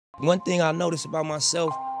One thing I noticed about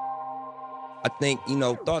myself, I think,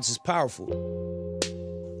 thoughts is powerful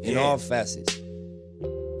in all facets.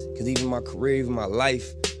 Because even my career, even my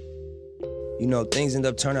life, things end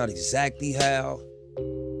up turning out exactly how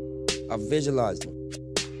I visualized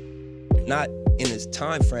them. Not in this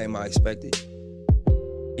time frame I expected.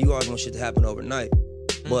 You always want shit to happen overnight.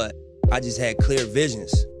 But I just had clear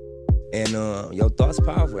visions. And your thoughts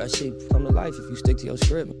powerful. That shit come to life if you stick to your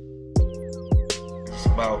script. It's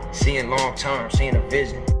about seeing long term, seeing a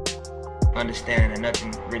vision, understanding that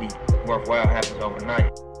nothing really worthwhile happens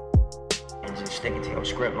overnight, and just sticking to your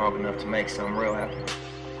script long enough to make something real happen.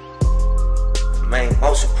 The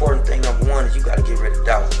most important thing, number one, is you gotta get rid of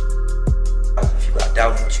doubt. If you got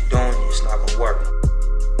doubt in what you're doing, it's not gonna work. You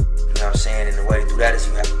know what I'm saying? And the way to do that is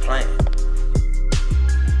you have a plan.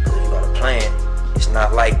 Because if you got a plan, it's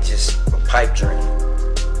not like just a pipe dream.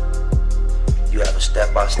 You have a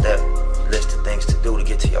step-by-step list of things to do to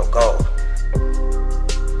get to your goal.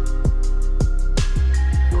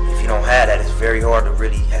 If you don't have that, it's very hard to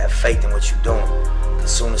really have faith in what you're doing. As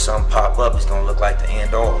soon as something pop up, it's gonna look like the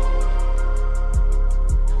end all.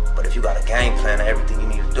 But if you got a game plan of everything you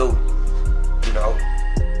need to do,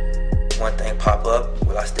 one thing pop up,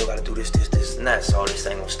 well, I still gotta do this, and that, so this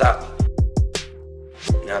ain't gonna stop me.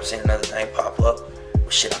 You know what I'm saying? Another thing pop up, well,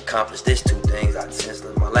 shit, I accomplished this 2 things. Since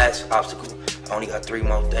my last obstacle, I only got 3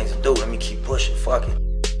 more things to do. Let me keep pushing, fuck it.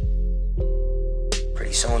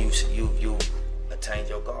 Pretty soon you attain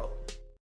your goal.